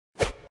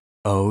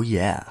Oh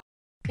yeah.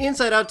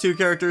 Inside Out 2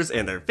 characters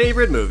and their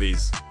favorite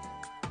movies.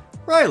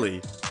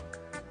 Riley.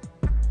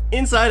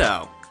 Inside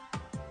Out.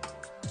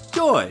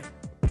 Joy.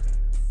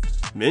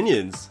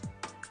 Minions.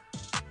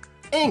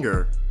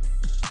 Anger.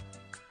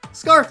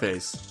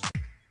 Scarface.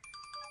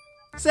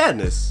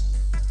 Sadness.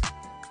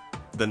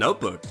 The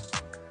Notebook.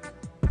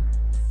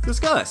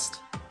 Disgust.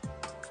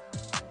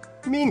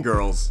 Mean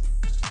Girls.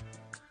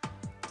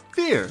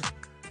 Fear.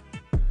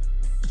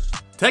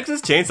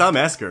 Texas Chainsaw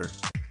Massacre.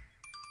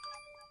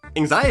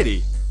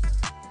 Anxiety.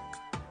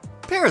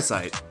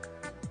 Parasite.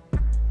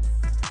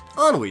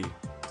 Ennui.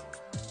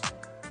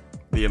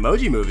 The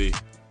Emoji Movie.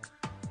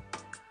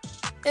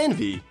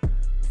 Envy.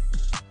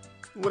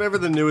 Whatever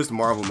the newest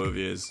Marvel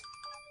movie is.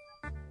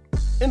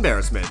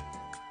 Embarrassment.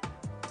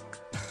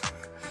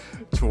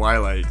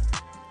 Twilight.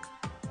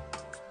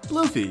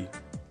 Bloofy.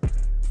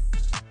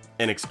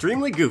 An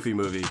extremely goofy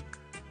movie.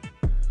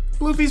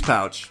 Bloofy's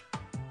Pouch.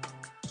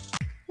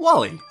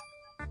 Wally.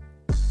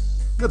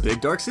 The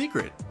Big Dark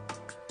Secret.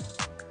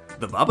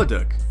 The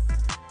Babadook.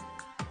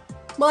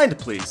 Mind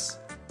Please.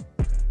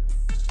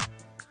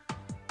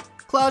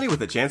 Cloudy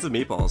with a Chance of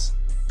Meatballs.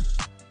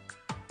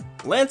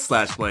 Lance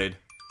Slashblade.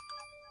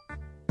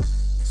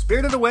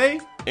 Spirited Away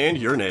and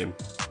Your Name.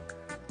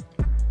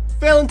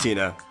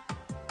 Valentina.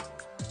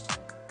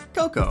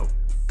 Coco.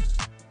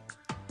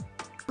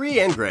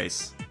 Bree and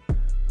Grace.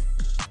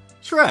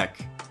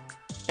 Shrek.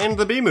 And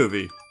the Bee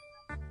Movie.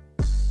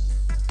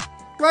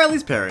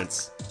 Riley's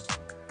Parents.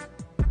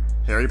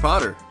 Harry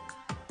Potter.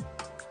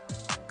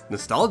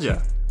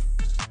 Nostalgia.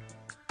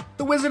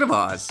 The Wizard of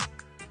Oz.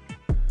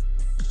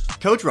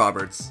 Coach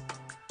Roberts.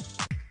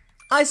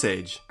 Ice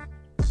Age.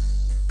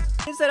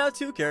 Inside Out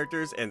 2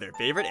 characters and their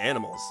favorite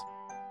animals.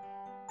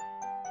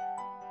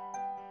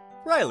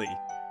 Riley.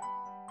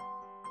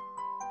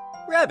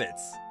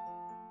 Rabbits.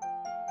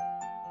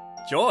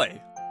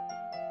 Joy.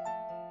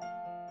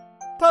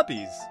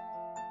 Puppies.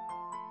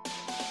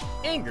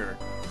 Anger.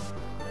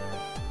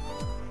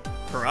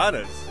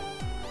 Piranhas.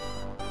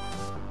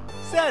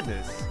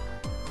 Sadness.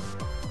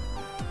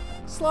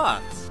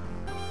 Sloths.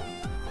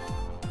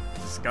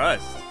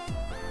 Disgust.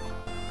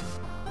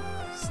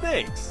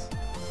 Snakes.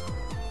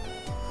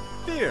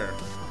 Fear.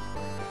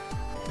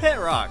 Pet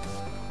rock.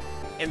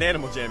 And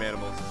Animal Jam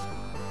animals.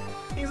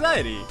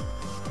 Anxiety.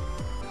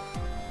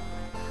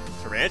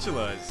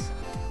 Tarantulas.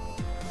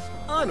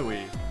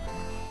 Ennui.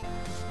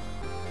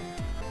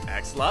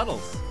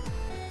 Axolotls.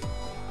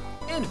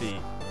 Envy.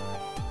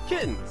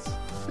 Kittens.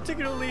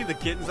 Particularly the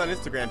kittens on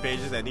Instagram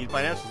pages that need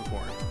financial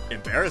support.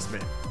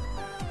 Embarrassment.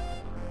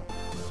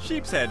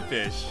 Sheep's head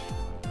fish.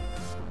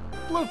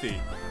 Bloofy.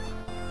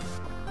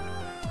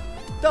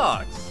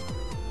 Dogs.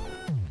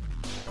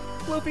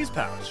 Bloofy's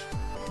Pouch.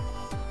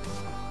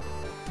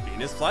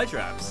 Venus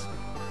Flytraps.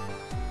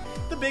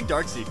 The Big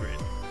Dark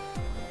Secret.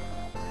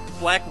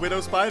 Black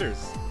Widow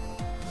Spiders.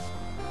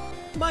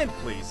 Mind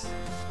Please.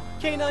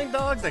 Canine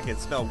dogs that can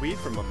smell weed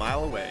from a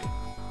mile away.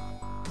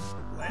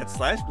 Lance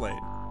Slashblade.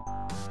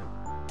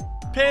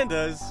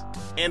 Pandas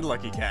and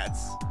Lucky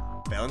Cats.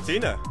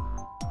 Valentina.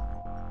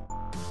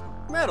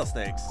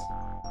 Rattlesnakes.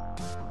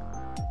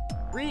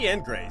 Bree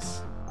and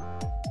Grace.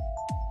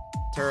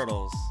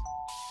 Turtles.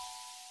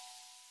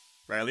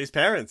 Riley's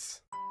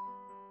Parents.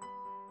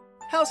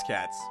 House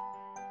Cats.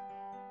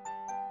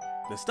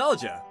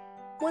 Nostalgia.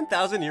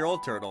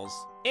 1,000-year-old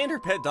turtles. And her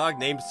pet dog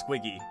named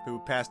Squiggy, who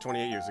passed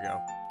 28 years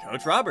ago.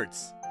 Coach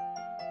Roberts.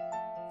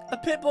 A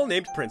pit bull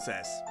named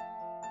Princess.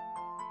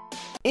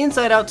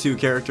 Inside Out 2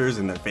 characters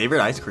and their favorite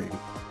ice cream.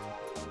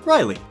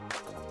 Riley.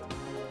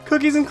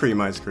 Cookies and cream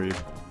ice cream.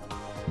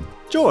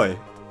 Joy.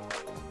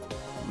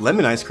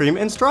 Lemon ice cream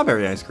and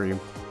strawberry ice cream.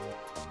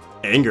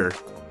 Anger.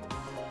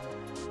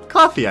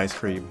 Coffee ice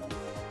cream.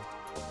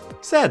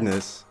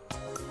 Sadness.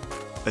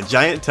 A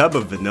giant tub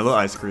of vanilla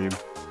ice cream.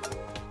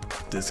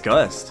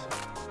 Disgust.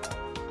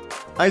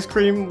 Ice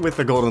cream with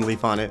a golden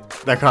leaf on it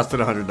that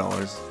costed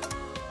 $100.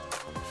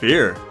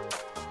 Fear.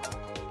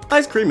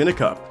 Ice cream in a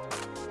cup.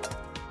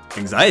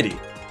 Anxiety.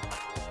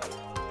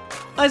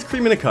 Ice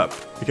cream in a cup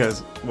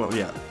because, well,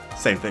 yeah,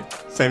 same thing.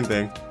 Same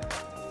thing.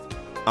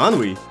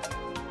 Ennui.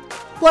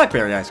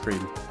 Blackberry ice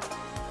cream.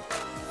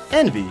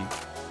 Envy.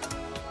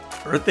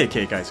 Birthday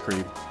cake ice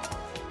cream.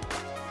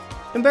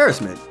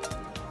 Embarrassment.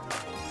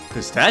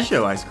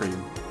 Pistachio ice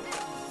cream.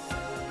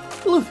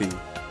 Bloofy.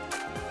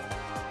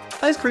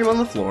 Ice cream on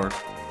the floor.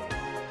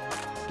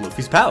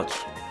 Bloofy's Pouch.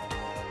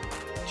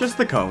 Just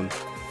the cone.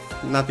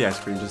 Not the ice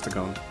cream, just the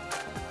cone.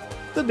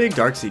 The Big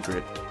Dark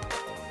Secret.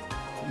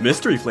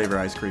 Mystery flavor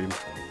ice cream.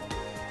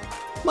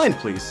 Mind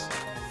Please.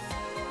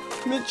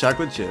 Mint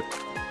chocolate chip.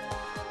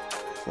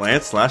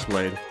 Lance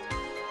Slashblade.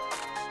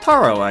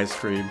 Taro ice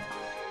cream.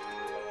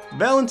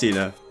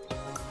 Valentina.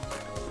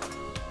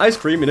 Ice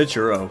cream in a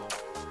churro.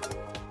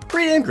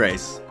 Bree and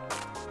Grace.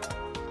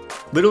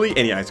 Literally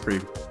any ice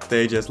cream.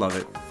 They just love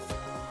it.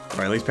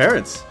 Riley's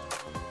Parents.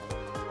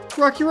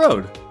 Rocky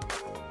Road.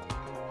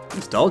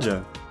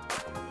 Nostalgia.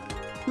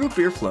 Root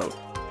beer float.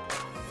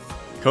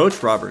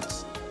 Coach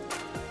Roberts.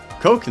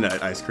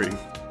 Coconut ice cream.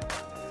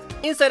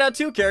 Inside Out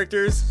 2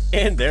 characters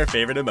and their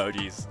favorite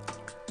emojis.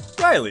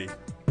 Riley,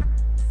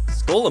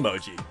 skull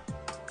emoji.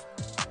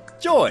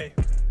 Joy,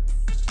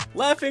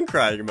 laughing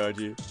crying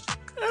emoji.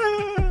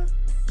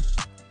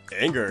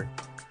 Anger,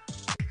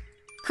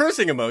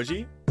 cursing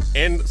emoji,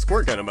 and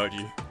squirt gun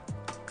emoji.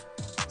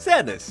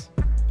 Sadness,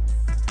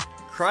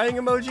 crying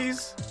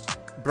emojis,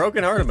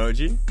 broken heart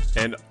emoji,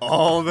 and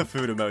all the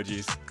food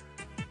emojis.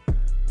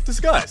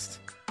 Disgust,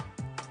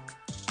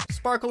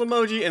 sparkle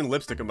emoji and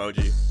lipstick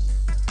emoji.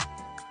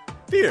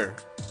 Fear,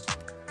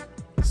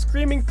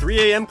 screaming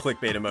 3 AM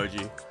clickbait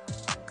emoji.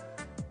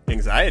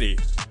 Anxiety,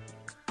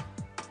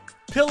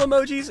 pill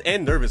emojis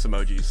and nervous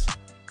emojis.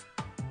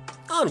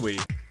 Ennui,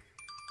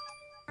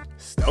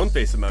 stone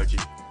face emoji.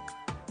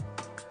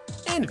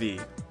 Envy,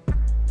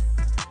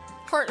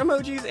 heart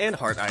emojis and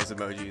heart eyes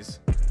emojis.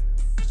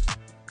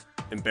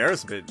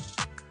 Embarrassment,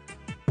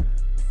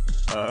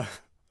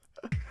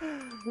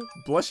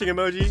 blushing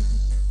emoji.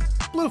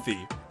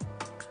 Bloofy,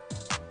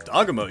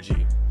 dog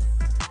emoji.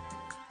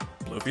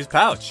 Bloofy's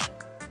pouch.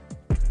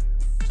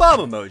 Bob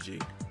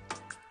emoji.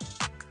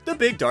 The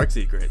big dark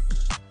secret.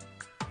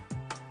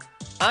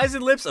 Eyes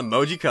and lips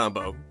emoji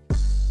combo.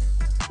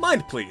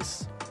 Mind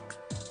please.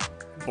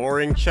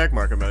 Boring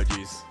checkmark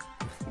emojis.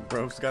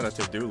 Bro's got a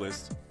to-do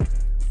list.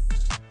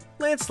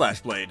 Lance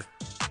Slashblade.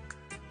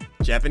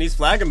 Japanese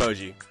flag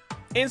emoji.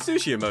 And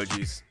sushi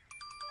emojis.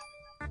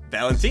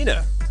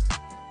 Valentina.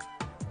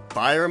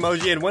 Fire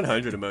emoji and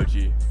 100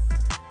 emoji.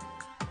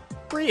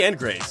 Bree and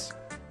Grace.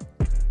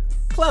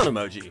 Clown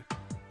emoji.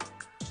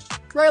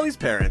 Riley's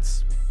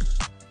parents.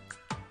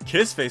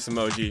 Kiss face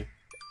emoji.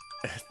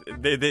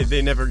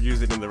 they never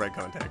use it in the right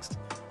context.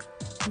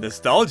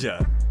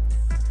 Nostalgia.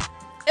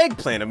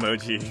 Eggplant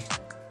emoji.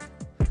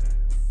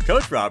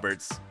 Coach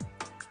Roberts.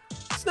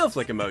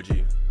 Snowflake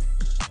emoji.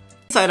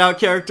 Inside Out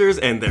characters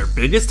and their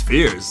biggest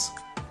fears.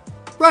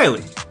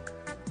 Riley.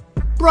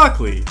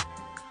 Broccoli.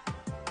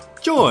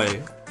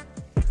 Joy.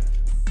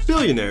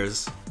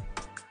 Billionaires.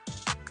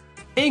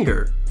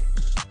 Anger.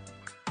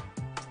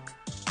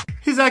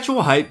 His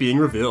actual height being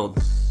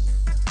revealed.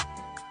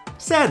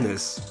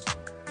 Sadness.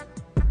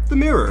 The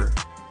mirror.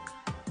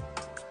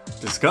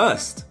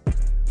 Disgust.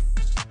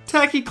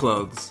 Tacky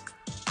clothes.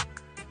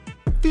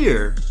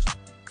 Fear.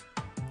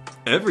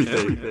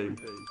 Everything.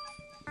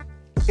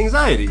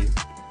 Anxiety.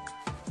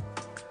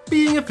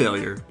 Being a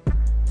failure.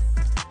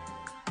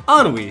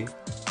 Ennui.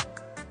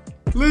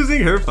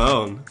 Losing her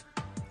phone.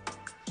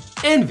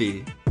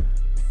 Envy.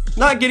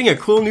 Not getting a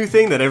cool new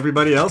thing that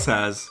everybody else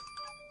has.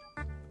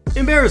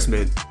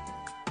 Embarrassment.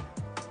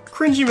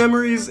 Cringy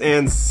memories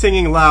and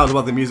singing loud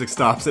while the music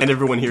stops and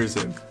everyone hears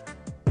him.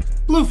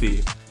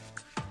 Bloofy.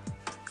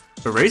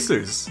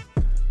 Erasers.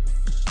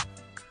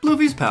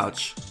 Bloofy's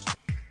pouch.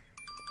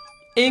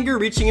 Anger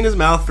reaching in his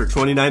mouth for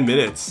 29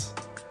 minutes.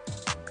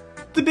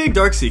 The big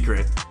dark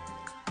secret.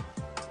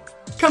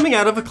 Coming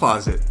out of a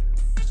closet.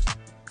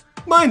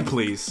 Mind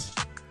please.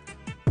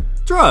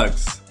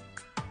 Drugs.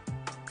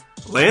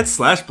 Lance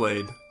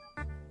Slashblade.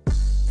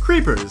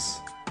 Creepers.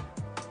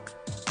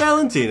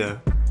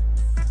 Valentina.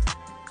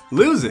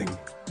 Losing.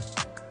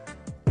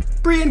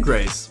 Bree and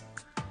Grace.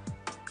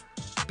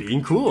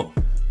 Being cool.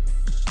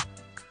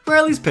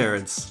 Riley's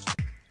parents.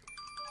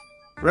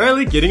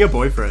 Riley getting a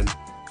boyfriend.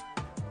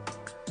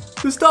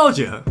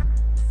 Nostalgia.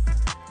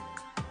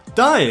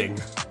 Dying.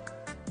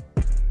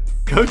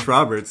 Coach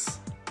Roberts.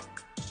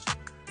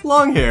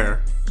 Long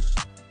hair.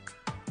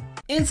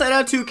 Inside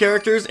Out 2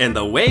 characters and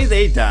the way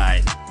they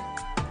died.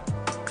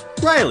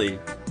 Riley.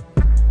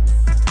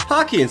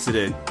 Hockey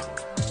incident.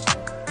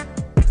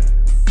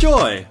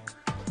 Joy.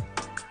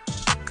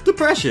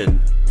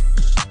 Depression.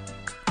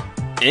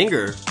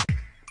 Anger.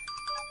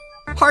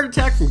 Heart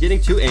attack from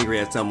getting too angry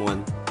at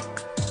someone.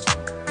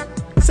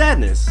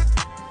 Sadness.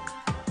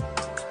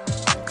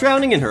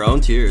 Drowning in her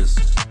own tears.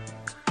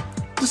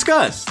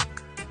 Disgust.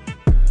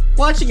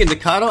 Watching a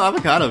Nikado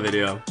avocado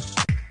video.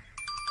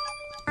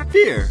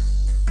 Fear.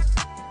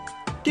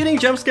 Getting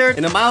jump scared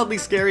in a mildly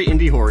scary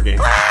indie horror game.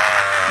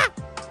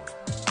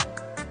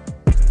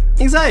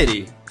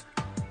 Anxiety.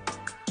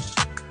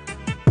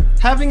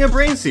 Having a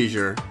brain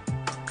seizure.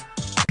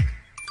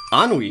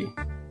 Ennui.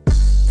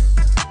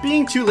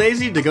 Being too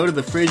lazy to go to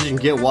the fridge and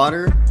get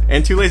water,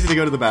 and too lazy to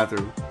go to the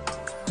bathroom.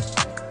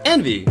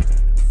 Envy.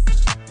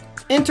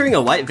 Entering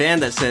a white van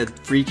that said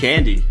free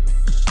candy.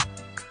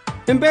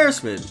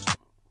 Embarrassment.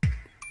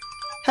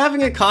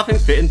 Having a coughing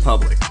fit in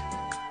public.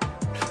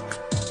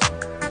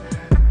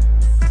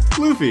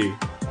 Bloofy.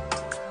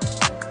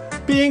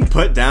 Being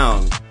put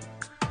down.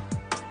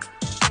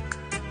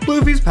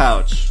 Bloofy's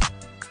pouch.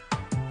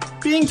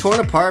 Being torn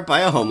apart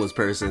by a homeless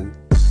person.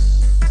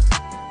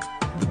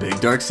 The big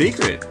dark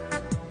secret.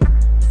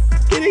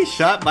 Getting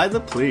shot by the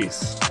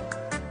police.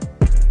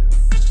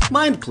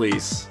 Mind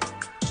police.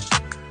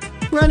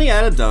 Running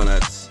out of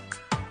donuts.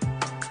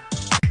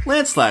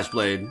 Lance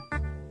Slashblade.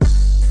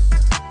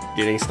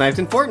 Getting sniped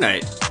in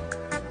Fortnite.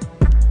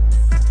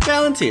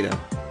 Valentina.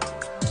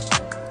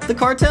 The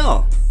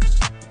cartel.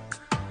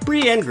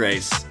 Bree and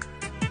Grace.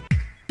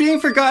 Being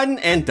forgotten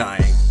and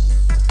dying.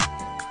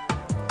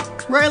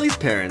 Riley's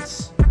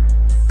parents.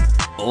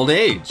 Old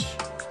age.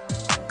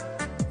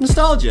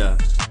 Nostalgia.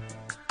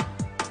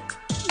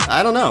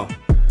 I don't know.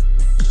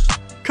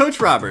 Coach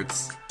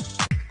Roberts.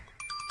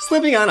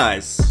 Slipping on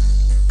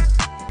ice.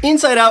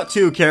 Inside Out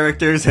 2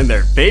 characters and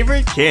their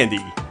favorite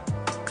candy.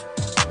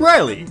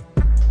 Riley.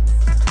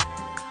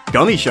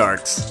 Gummy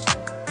sharks.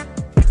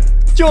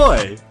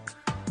 Joy.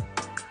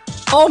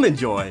 Almond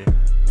Joy.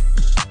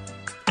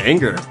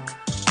 Anger.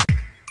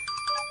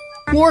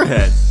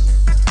 Warheads.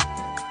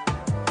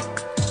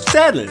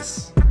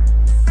 Sadness.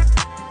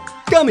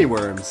 Gummy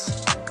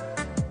worms.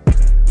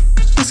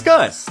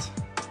 Disgust.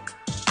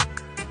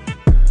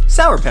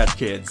 Sour Patch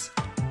Kids.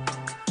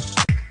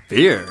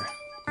 Fear.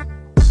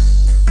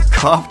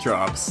 Cough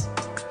drops.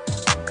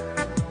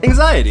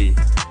 Anxiety.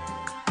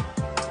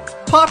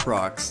 Pop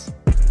rocks.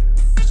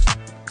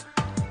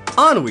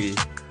 Ennui.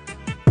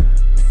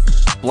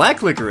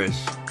 Black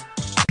licorice.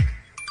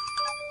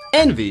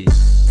 Envy.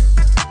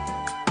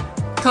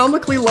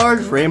 Comically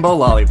large rainbow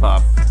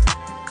lollipop.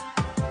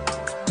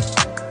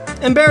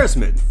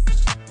 Embarrassment.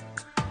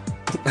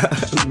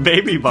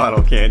 Baby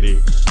bottle candy.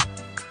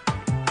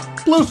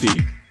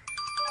 Bloofy.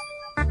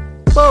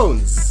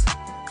 Bones.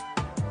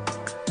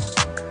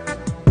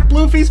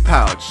 Bloofy's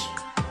pouch.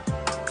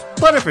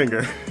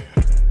 Butterfinger.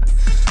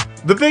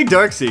 The Big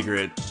Dark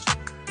Secret.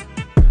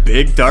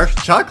 Big Dark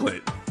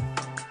Chocolate.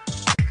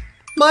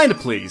 Mind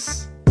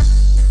Please.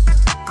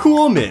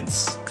 Cool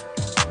Mints.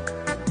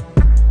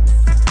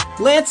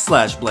 Lance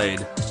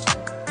Slashblade.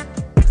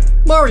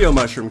 Mario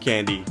Mushroom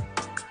Candy.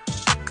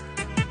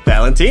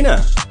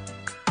 Valentina.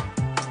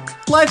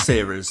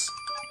 Lifesavers.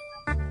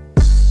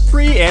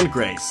 Bree and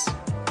Grace.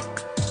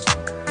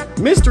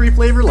 Mystery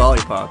flavor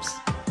lollipops.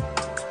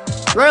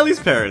 Riley's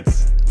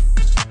parents.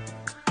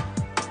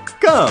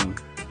 Gum.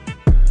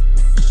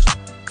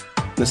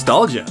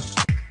 Nostalgia.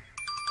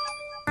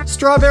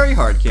 Strawberry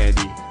hard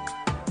candy.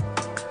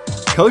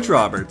 Coach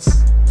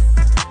Roberts.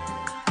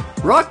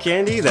 Rock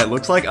candy that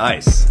looks like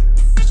ice.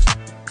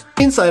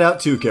 Inside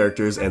Out 2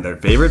 characters and their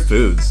favorite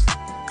foods.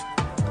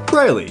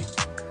 Riley.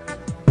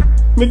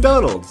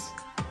 McDonald's.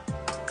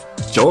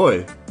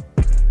 Joy.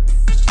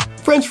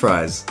 French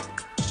fries.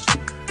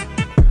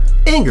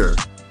 Anger.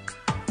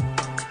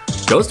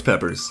 Ghost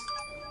peppers.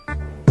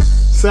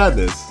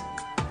 Sadness.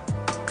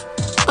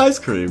 Ice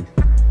cream.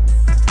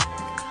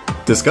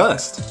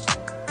 Disgust.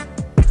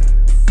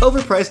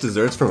 Overpriced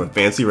desserts from a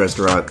fancy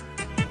restaurant.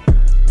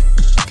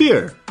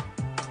 Fear.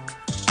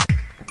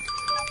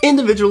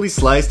 Individually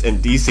sliced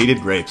and de-seeded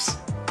grapes,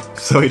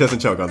 so he doesn't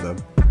choke on them.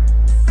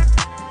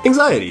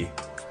 Anxiety.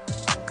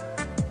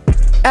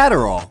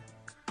 Adderall.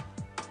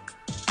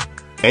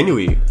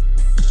 Ennui.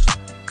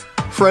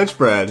 French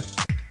bread.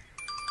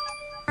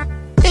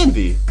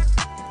 Envy.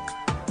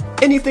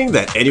 Anything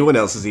that anyone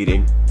else is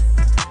eating.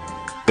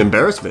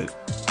 Embarrassment.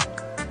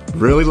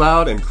 Really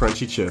loud and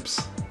crunchy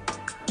chips.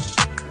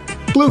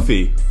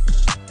 Bloofy.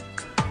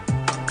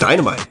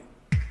 Dynamite.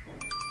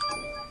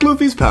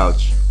 Bloofy's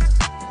pouch.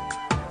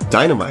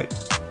 Dynamite.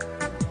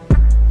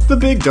 The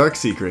Big Dark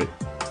Secret.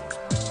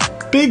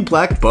 Big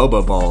Black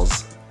Boba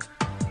Balls.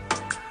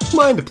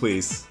 Mind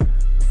Please.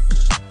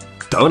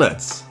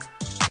 Donuts.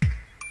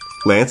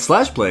 Lance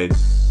Slashblade.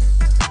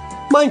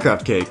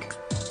 Minecraft Cake.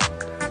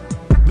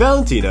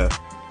 Valentina.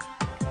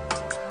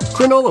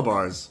 Granola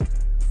Bars.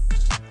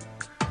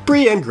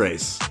 Bree and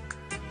Grace.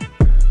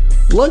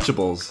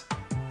 Lunchables.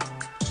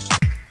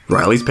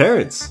 Riley's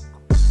parents.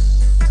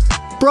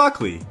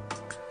 Broccoli.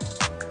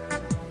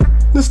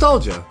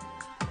 Nostalgia.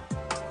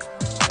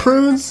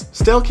 Prunes,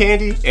 stale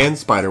candy, and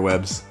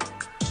spiderwebs.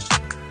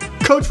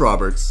 Coach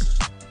Roberts.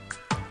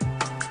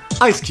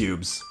 Ice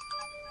cubes.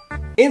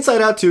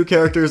 Inside Out 2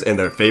 characters and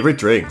their favorite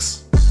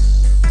drinks.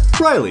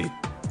 Riley.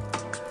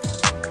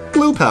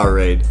 Blue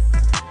Powerade.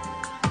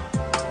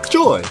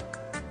 Joy.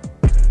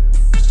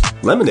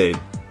 Lemonade.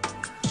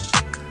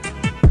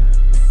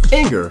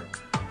 Anger.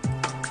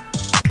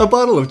 A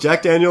bottle of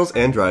Jack Daniels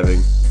and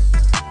driving.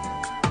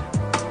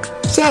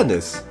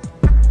 Sadness.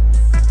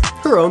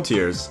 Her own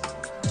tears.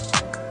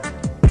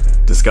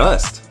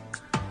 Disgust.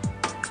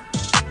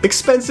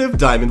 Expensive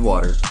diamond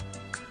water.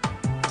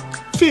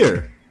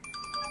 Fear.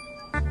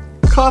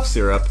 Cough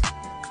syrup.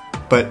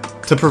 But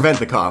to prevent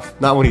the cough,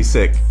 not when he's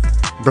sick.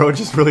 Bro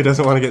just really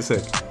doesn't want to get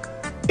sick.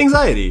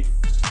 Anxiety.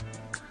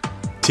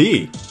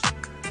 Tea.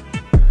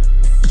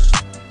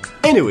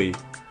 Ennui.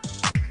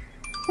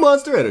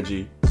 Monster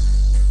Energy.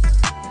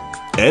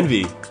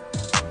 Envy.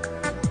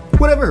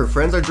 Whatever her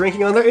friends are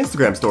drinking on their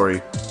Instagram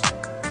story.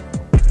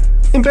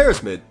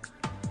 Embarrassment.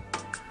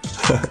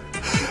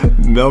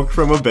 Milk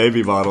from a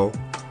baby bottle.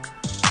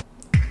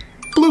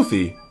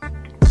 Bloofy.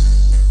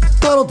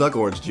 Donald Duck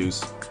orange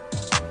juice.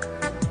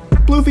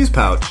 Bloofy's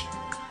pouch.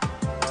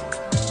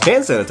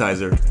 Hand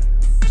sanitizer.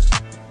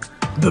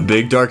 The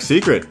Big Dark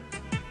Secret.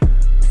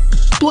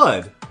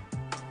 Blood.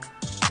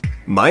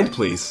 Mind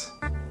Please.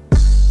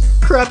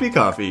 Crappy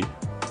coffee.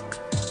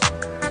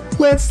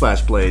 Lance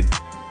Slashblade.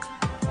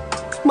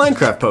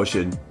 Minecraft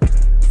potion.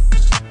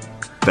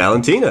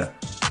 Valentina.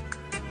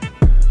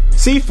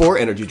 C4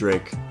 energy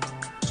drink.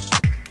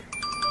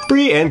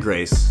 Bree and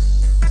Grace.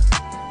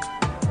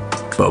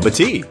 Boba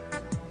tea.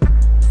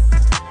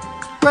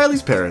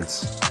 Riley's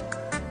parents.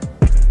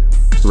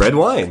 Red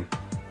wine.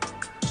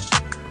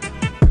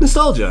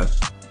 Nostalgia.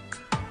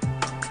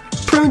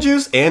 Prune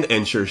juice and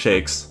Ensure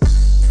shakes.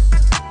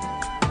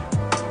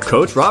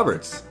 Coach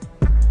Roberts.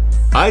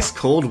 Ice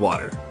cold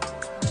water.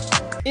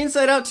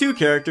 Inside Out 2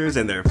 characters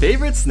and their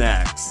favorite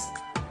snacks.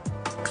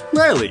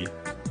 Riley.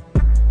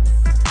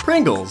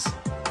 Pringles.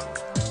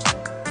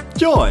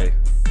 Joy.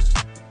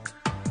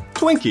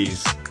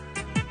 Twinkies.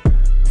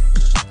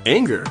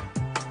 Anger.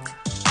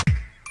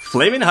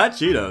 Flamin' Hot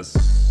Cheetos.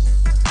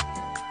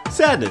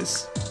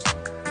 Sadness.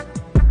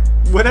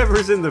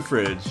 Whatever's in the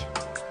fridge.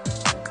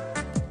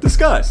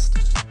 Disgust.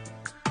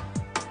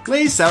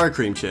 Lay's sour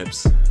cream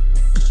chips.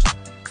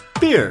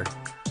 Fear.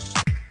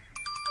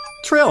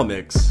 Trail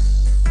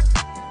mix.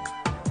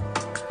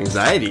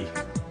 Anxiety.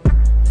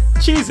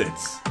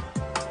 Cheez-Its.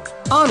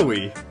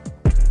 Ennui.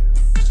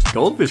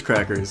 Goldfish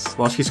crackers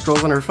while she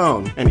scrolls on her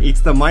phone and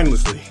eats them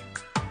mindlessly.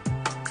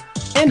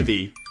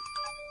 Envy.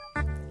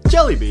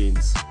 Jelly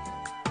beans.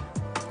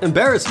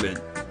 Embarrassment.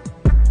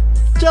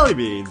 Jelly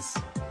beans.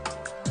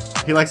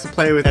 He likes to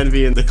play with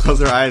Envy and they close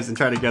their eyes and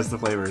try to guess the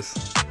flavors.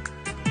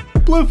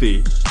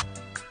 Bloofy.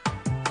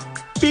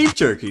 Beef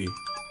jerky.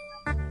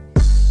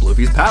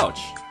 Bloofy's pouch.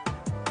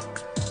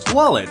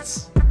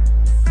 Wallets.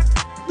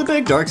 The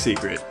big dark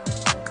secret.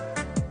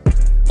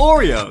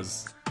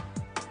 Oreos.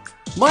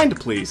 Mind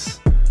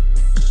Police.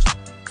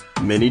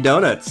 Mini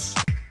donuts.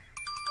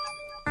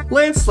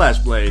 Lance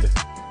Slashblade.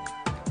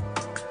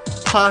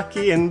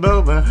 Pocky and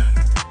Boba.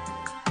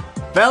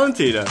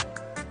 Valentina.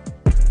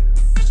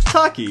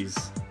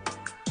 Takis.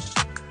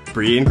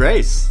 Bree and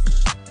Grace.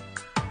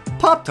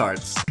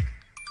 Pop-Tarts.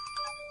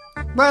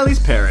 Riley's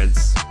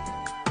parents.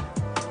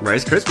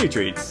 Rice Krispie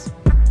treats.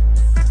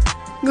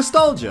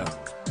 Nostalgia.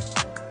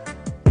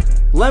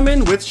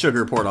 Lemon with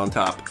sugar poured on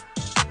top.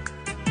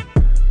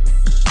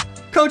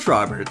 Coach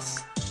Roberts.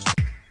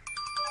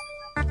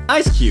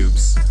 Ice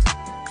cubes.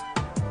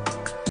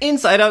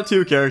 Inside Out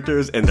 2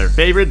 characters and their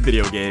favorite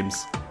video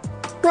games.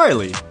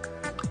 Riley.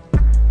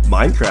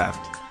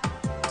 Minecraft.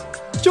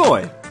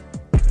 Joy.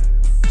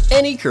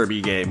 Any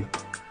Kirby game.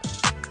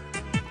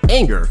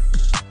 Anger.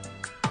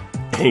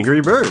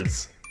 Angry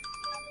Birds.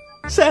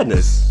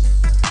 Sadness.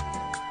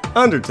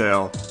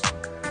 Undertale.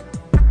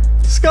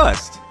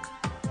 Disgust.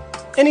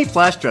 Any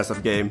Flash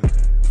dress-up game.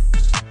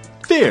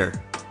 Fear.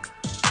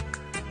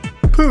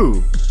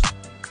 Pooh.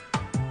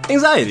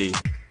 Anxiety.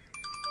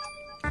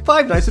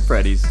 Five Nights at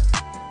Freddy's.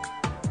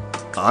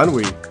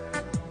 Ennui.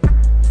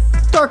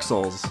 Dark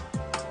Souls.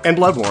 And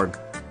Bloodborne.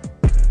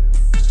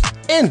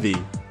 Envy.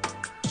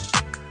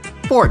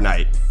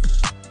 Fortnite.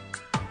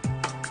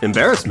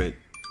 Embarrassment.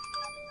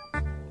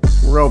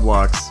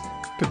 Roblox,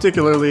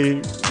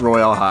 particularly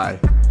Royale High.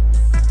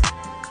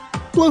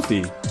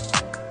 Bloofy.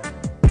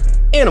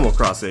 Animal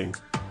Crossing.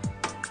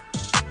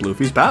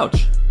 Bloofy's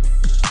pouch.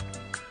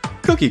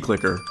 Cookie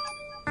Clicker.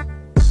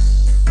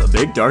 The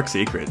Big Dark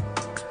Secret.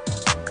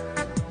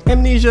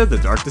 Amnesia: The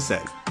Dark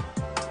Descent.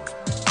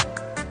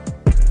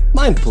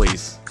 Mind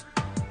Police.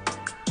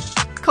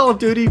 Call of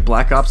Duty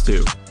Black Ops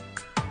 2.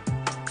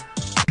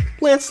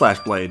 Lance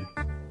Slashblade.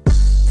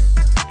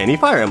 Any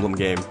Fire Emblem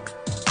game.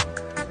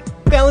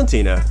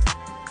 Valentina.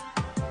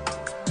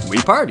 We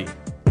Party.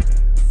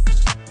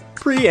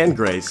 Bree and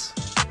Grace.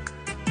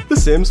 The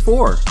Sims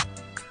 4.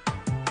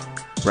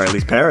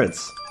 Riley's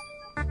parents.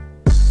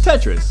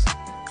 Tetris.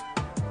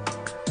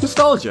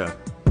 Nostalgia.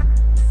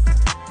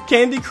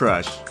 Candy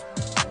Crush.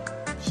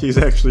 She's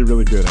actually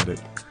really good at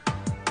it.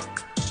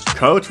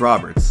 Coach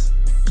Roberts.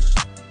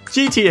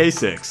 GTA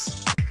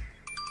 6.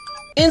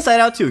 Inside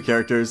Out 2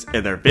 characters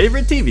and their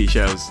favorite TV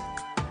shows.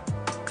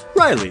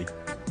 Riley.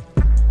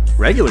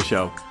 Regular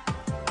Show.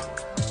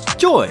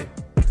 Joy.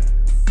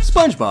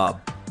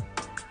 SpongeBob.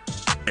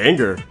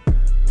 Anger.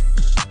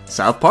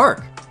 South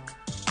Park.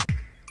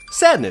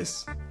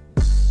 Sadness.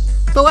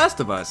 The Last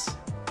of Us.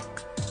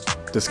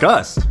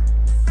 Disgust.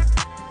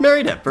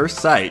 Married at First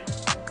Sight.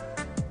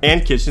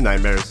 And Kitchen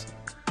Nightmares.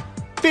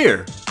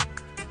 Fear.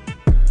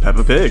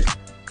 Peppa Pig.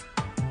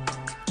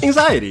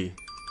 Anxiety.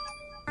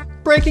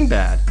 Breaking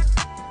Bad.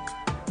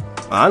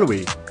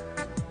 Ennui.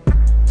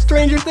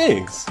 Stranger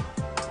Things.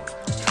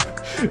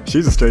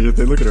 She's a Stranger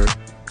Thing, look at her.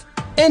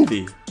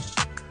 Envy.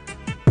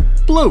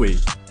 Bluey.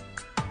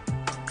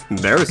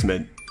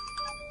 Embarrassment.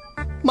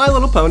 My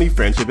Little Pony: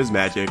 Friendship is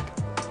Magic.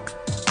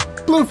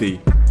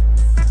 Bloofy.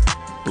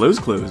 Blue's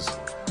Clues.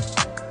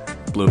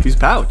 Bloofy's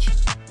pouch.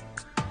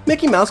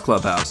 Mickey Mouse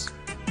Clubhouse.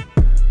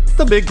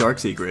 The Big Dark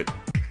Secret.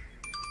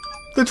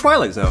 The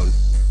Twilight Zone.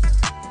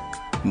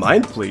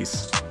 Mind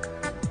Police.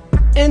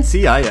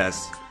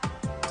 NCIS.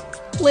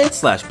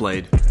 Lance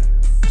Slashblade.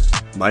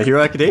 My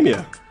Hero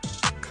Academia.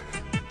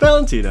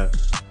 Valentina.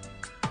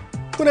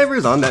 Whatever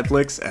is on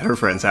Netflix at her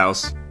friend's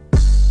house.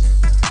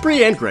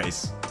 Bree and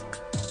Grace.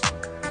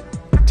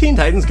 Teen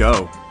Titans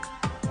Go.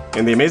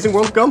 And The Amazing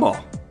World of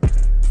Gumball.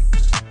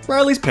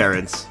 Riley's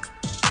parents.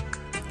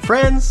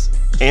 Friends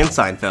and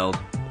Seinfeld.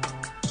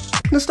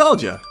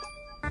 Nostalgia.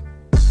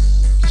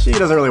 She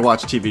doesn't really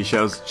watch TV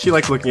shows. She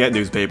likes looking at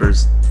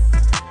newspapers.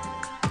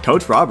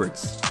 Coach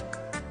Roberts.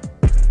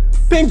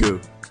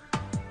 Pingu.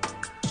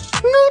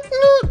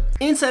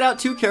 Inside Out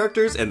 2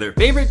 characters and their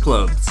favorite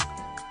clothes.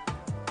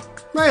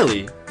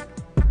 Riley.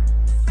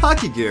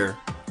 Hockey gear.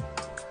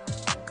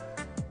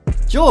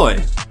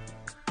 Joy.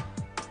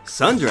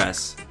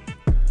 Sundress.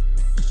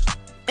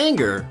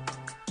 Anger.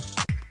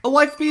 A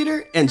wife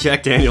beater and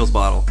Jack Daniels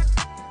bottle.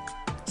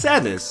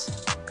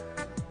 Sadness.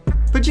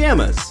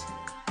 Pajamas.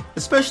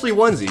 Especially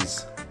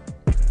onesies.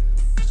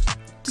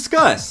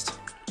 Disgust.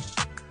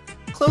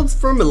 Clothes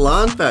for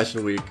Milan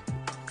Fashion Week.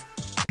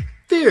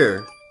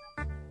 Fear.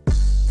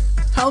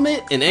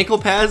 Helmet and ankle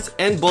pads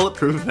and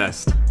bulletproof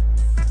vest.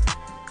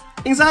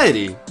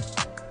 Anxiety.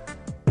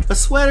 A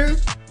sweater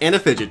and a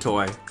fidget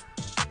toy.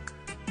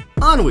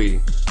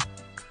 Ennui.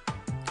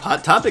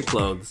 Hot Topic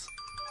clothes.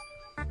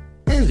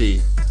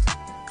 Envy.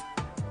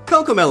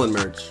 Cocomelon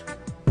merch.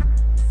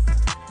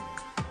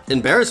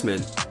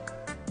 Embarrassment.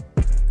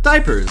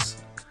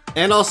 Diapers.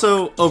 And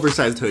also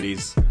oversized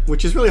hoodies,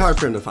 which is really hard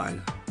for him to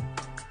find.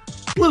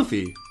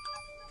 Bloofy.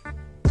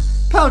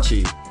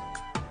 Pouchy.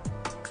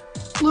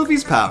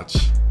 Bloofy's pouch.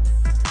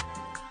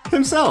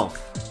 Himself.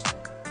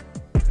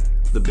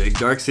 The Big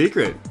Dark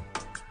Secret.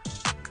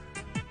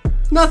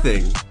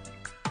 Nothing.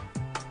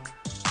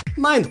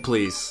 Mind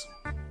Police.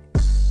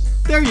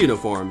 Their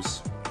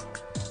uniforms.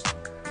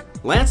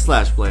 Lance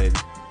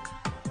Slashblade.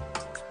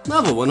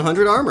 Level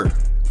 100 armor.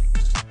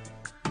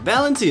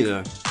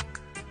 Valentina.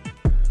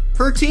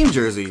 Her team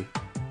jersey.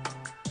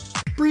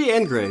 Bree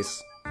and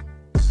Grace.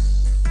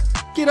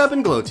 Get Up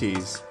and Glow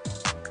tees.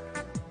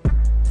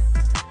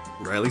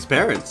 Riley's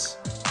parents.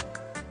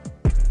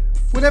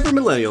 Whatever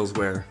millennials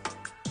wear.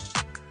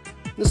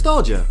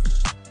 Nostalgia.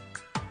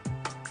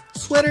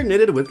 Sweater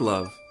knitted with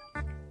love.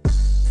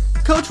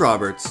 Coach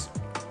Roberts.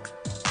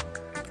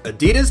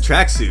 Adidas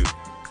tracksuit.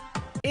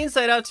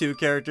 Inside Out 2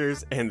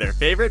 characters and their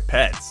favorite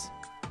pets.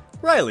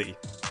 Riley.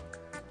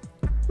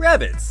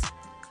 Rabbits.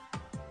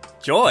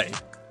 Joy.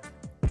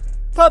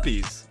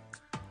 Puppies.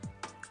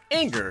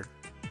 Anger.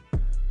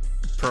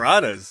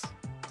 Piranhas.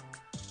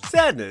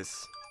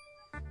 Sadness.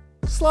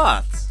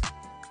 Sloths.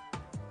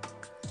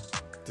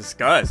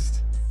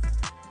 Disgust.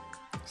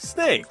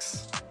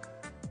 Snakes.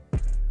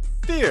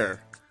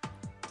 Fear.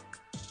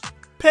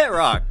 Pet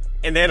rock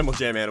and Animal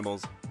Jam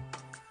animals.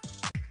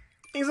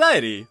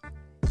 Anxiety.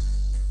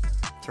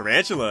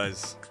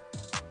 Tarantulas.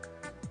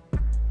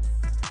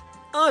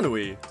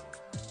 Ennui.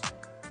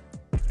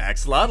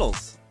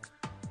 Axolotls.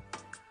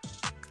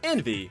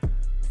 Envy.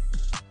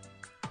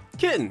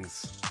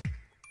 Kittens.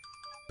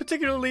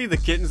 Particularly the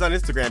kittens on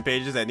Instagram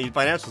pages that need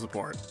financial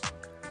support.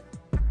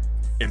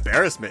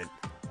 Embarrassment.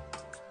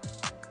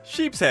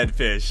 Sheep's head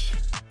fish.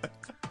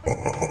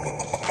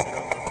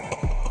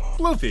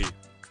 Bloofy.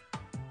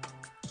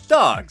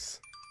 Dogs.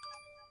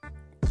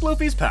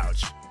 Bloofy's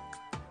pouch.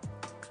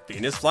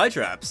 Venus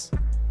flytraps.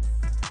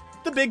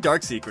 The Big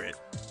Dark Secret.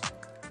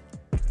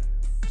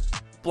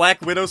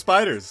 Black Widow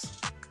spiders.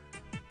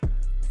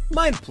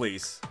 Mind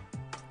Police.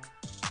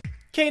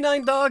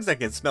 Canine dogs that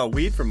can smell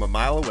weed from a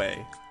mile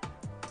away.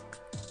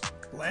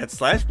 Lance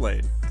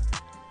Slashblade.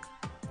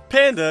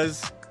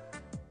 Pandas.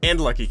 And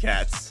lucky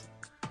cats.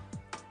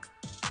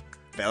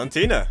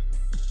 Valentina.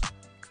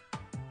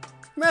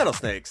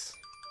 Rattlesnakes.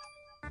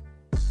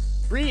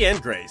 Bree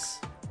and Grace.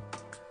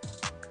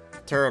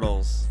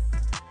 Turtles.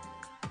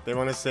 They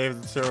want to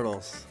save the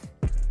turtles.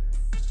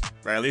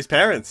 Riley's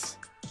parents.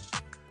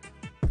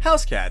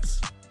 House cats.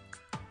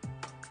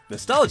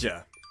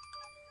 Nostalgia.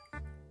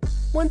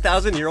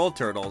 1,000-year-old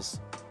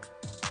turtles.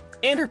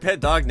 And her pet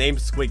dog named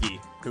Squiggy,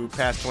 who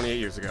passed 28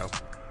 years ago.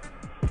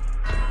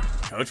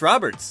 Coach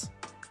Roberts.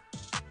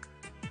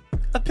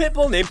 A pit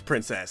bull named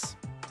Princess.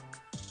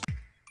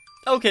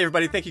 Okay,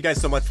 everybody, thank you guys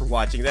so much for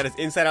watching. That is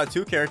Inside Out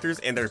 2 characters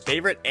and their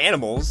favorite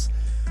animals.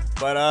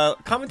 But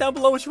comment down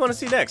below what you want to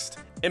see next.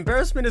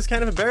 Embarrassment is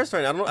kind of embarrassed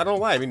right now. I don't know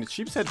why. I mean,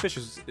 sheep's head fish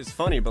is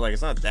funny, but like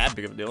it's not that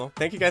big of a deal.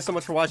 Thank you guys so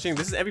much for watching.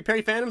 This is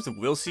MVPerry Fandoms, and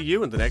we'll see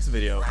you in the next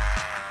video.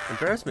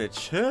 Embarrassment,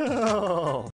 chill.